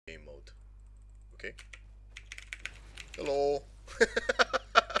Okay. Hello.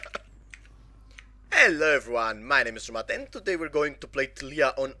 Hello everyone, my name is Drewmatth and today we're going to play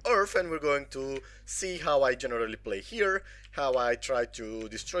Taliyah on URF and we're going to see how I generally play here, how I try to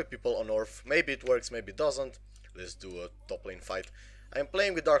destroy people on URF. Maybe it works, maybe it doesn't. Let's do a top lane fight. I'm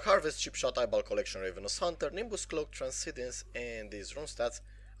playing with Dark Harvest, Chip Shot, Eyeball Collection, Ravenous Hunter, Nimbus Cloak, Transcendence and these rune stats.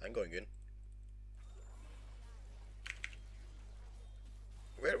 I'm going in.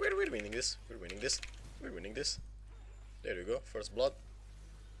 We're winning this, we're winning this, we're winning this. There you go, first blood.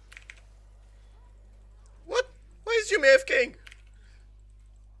 What? Why is Yumi AFKing?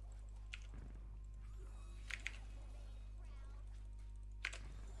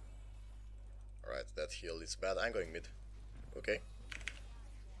 Alright, that heal is bad. I'm going mid. Okay.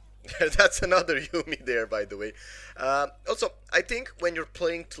 That's another Yumi there, by the way. Also, I think when you're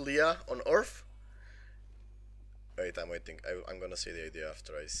playing Taliyah on URF... Wait, I'm waiting. I'm gonna say the idea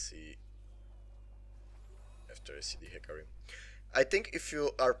after I see the Hecarim. I think if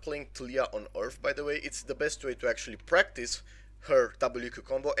you are playing Taliyah on URF, by the way, it's the best way to actually practice her W+E+Q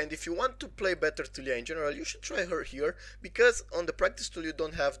combo, and if you want to play better Taliyah in general, you should try her here, because on the practice tool you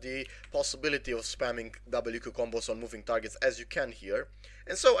don't have the possibility of spamming W+E+Q combos on moving targets as you can here,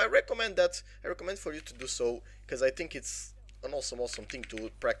 and so I recommend for you to do so, because I think it's an awesome thing to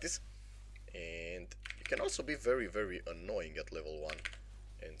practice, and you can also be very annoying at level 1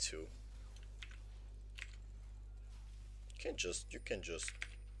 and 2. You can just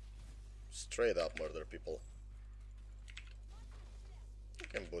straight up murder people. You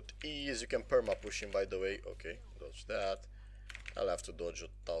can put ease, you can perma push him, by the way. Okay, dodge that. I'll have to dodge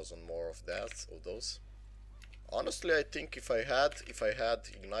 1,000 more of those. Honestly, I think if I had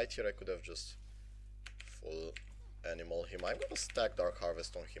Ignite here, I could have just full animal him. I'm gonna stack Dark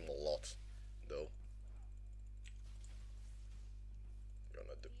Harvest on him a lot, though.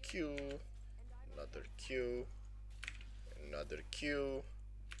 Gonna do Q, another Q. Another Q,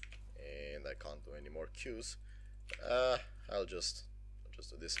 and I can't do any more Qs. I'll just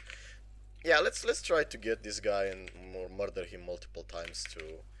do this. Yeah, let's try to get this guy and murder him multiple times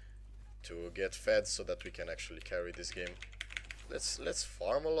to get fed so that we can actually carry this game. Let's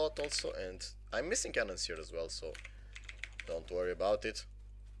farm a lot also, and I'm missing cannons here as well, so don't worry about it.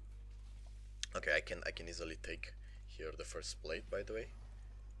 Okay, I can easily take here the first plate, by the way.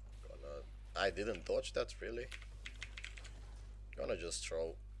 I didn't dodge that really. Gonna just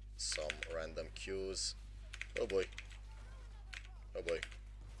throw some random Qs. Oh boy. Oh boy.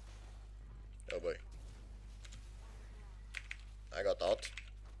 Oh boy. I got out.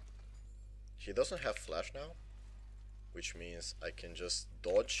 He doesn't have flash now, which means I can just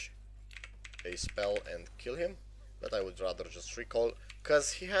dodge a spell and kill him, but I would rather just recall,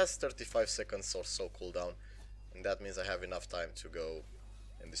 cause he has 35 seconds or so cooldown, and that means I have enough time to go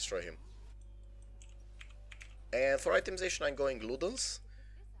and destroy him. And for itemization, I'm going Ludens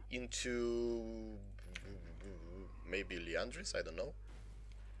into maybe Liandry's, I don't know.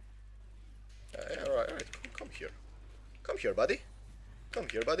 Alright, come here. Come here, buddy. Come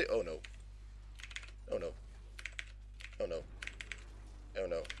here, buddy. Oh no. Oh no. Oh no. Oh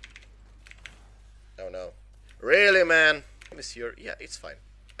no. Oh no. Really, man? Is here. Yeah, it's fine.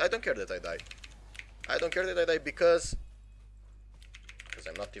 I don't care that I die. I don't care that I die because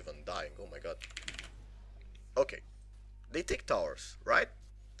I'm not even dying. Oh my god. Okay, they take towers, right?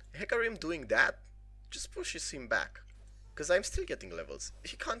 Hecarim doing that just pushes him back, because I'm still getting levels.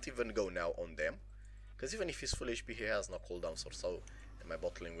 He can't even go now on them, because even if he's full HP, he has no cooldowns or so, and my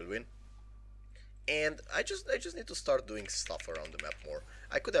bot lane will win. And I just need to start doing stuff around the map more.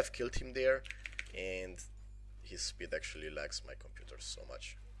 I could have killed him there, and his speed actually lags my computer so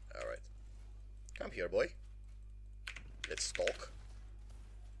much. Alright, come here, boy. Let's talk.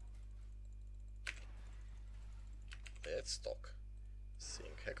 Let's talk.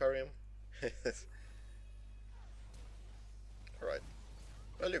 Seeing Hecarim. Alright.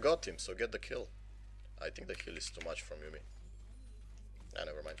 Well, you got him, so get the kill. I think the kill is too much from Yumi. Ah,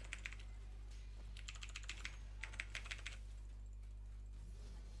 never mind.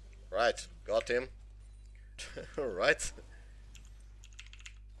 Right, got him. Alright.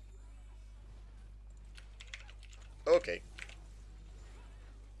 Okay.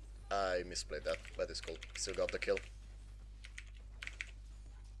 I misplayed that, but it's cool. Still got the kill.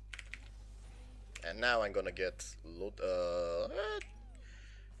 And now I'm gonna get loot.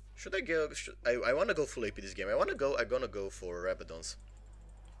 Should I go? I wanna go full AP this game. I'm gonna go for Rabadons.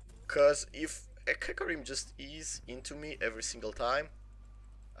 Cause if a Hecarim just ease into me every single time,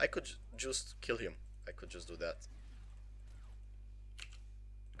 I could just kill him. I could just do that.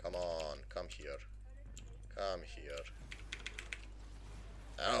 Come on, come here. Come here.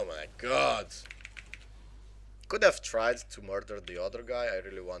 Oh my god. Could have tried to murder the other guy. I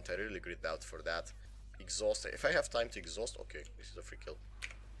really grid out for that. Exhaust. If I have time to exhaust, okay, this is a free kill.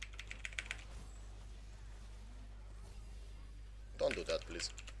 Don't do that, please.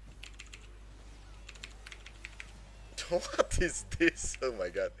 What is this? Oh my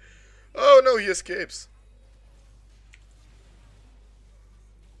god. Oh no, he escapes.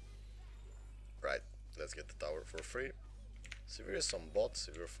 Right, let's get the tower for free. Severe is some bot.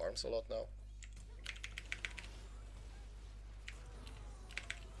 Severe farms a lot now.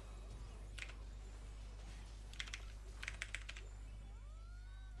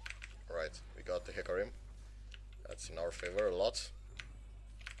 Right, we got the Hecarim. That's in our favor a lot.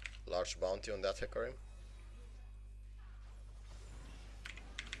 Large bounty on that Hecarim.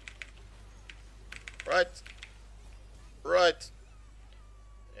 Right. Right.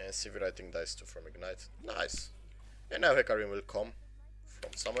 And Sivir I think dies too from Ignite. Nice. And now Hecarim will come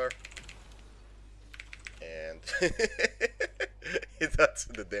from somewhere. And that's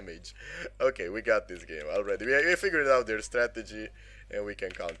the damage. Okay, we got this game already. We figured out their strategy and we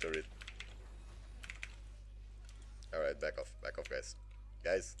can counter it. Alright, back off guys.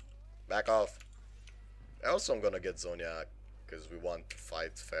 Guys, back off. I also am gonna get Zhonya because we want to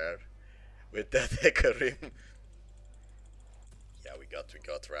fight fair with that Hecarim. Yeah, we got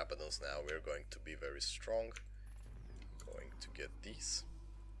Rapidons now. We're going to be very strong. Going to get these.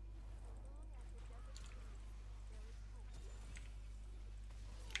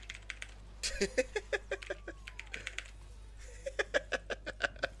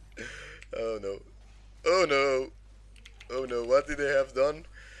 Oh no. Oh no. Oh no, what did they have done?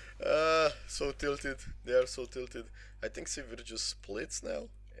 So tilted. They are so tilted. I think Sivir just splits now.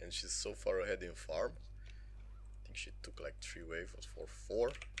 And she's so far ahead in farm. I think she took like 3 waves for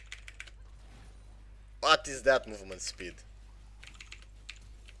 4. What is that movement speed?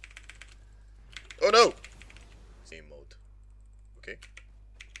 Oh no! Game mode. Okay.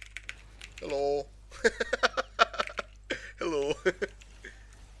 Hello. Hello.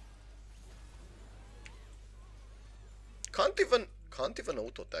 Can't even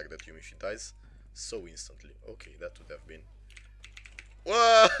auto attack that Yumi. She dies so instantly. Okay, that would have been.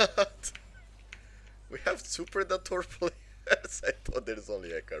 What? We have 2 Predator players. I thought there's only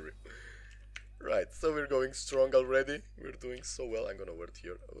Hecarim. Right, so we're going strong already. We're doing so well. I'm gonna word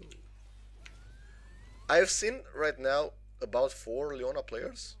here. Oh. I've seen right now about 4 Leona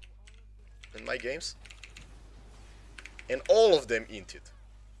players in my games. And all of them inted.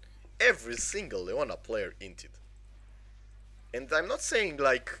 Every single Leona player inted. And I'm not saying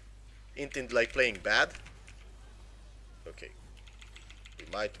like inted like playing bad. Okay. We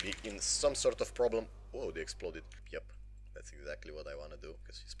might be in some sort of problem. Whoa, they exploded. Yep, that's exactly what I want to do,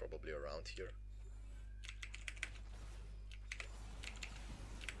 because he's probably around here.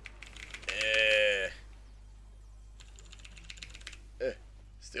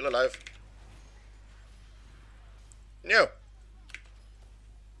 Still alive. No!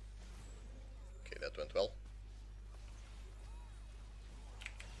 Okay, that went well.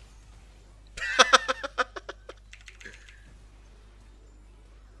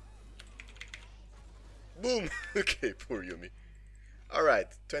 Boom! Okay, poor Yumi.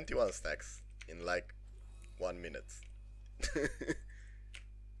 Alright, 21 stacks in like 1 minute.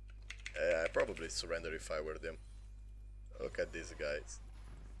 I probably surrender if I were them. Look at these guys.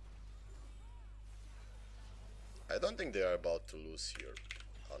 I don't think they are about to lose here,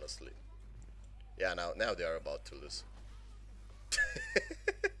 honestly. Yeah, now they are about to lose.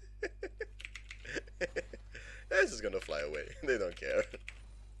 They're just gonna fly away. They don't care.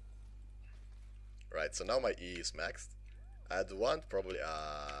 Right, so now my E is maxed. I'd want probably...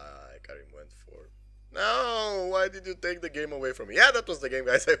 Karim went for... No! Why did you take the game away from me? Yeah, that was the game,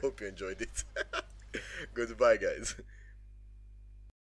 guys. I hope you enjoyed it. Goodbye, guys.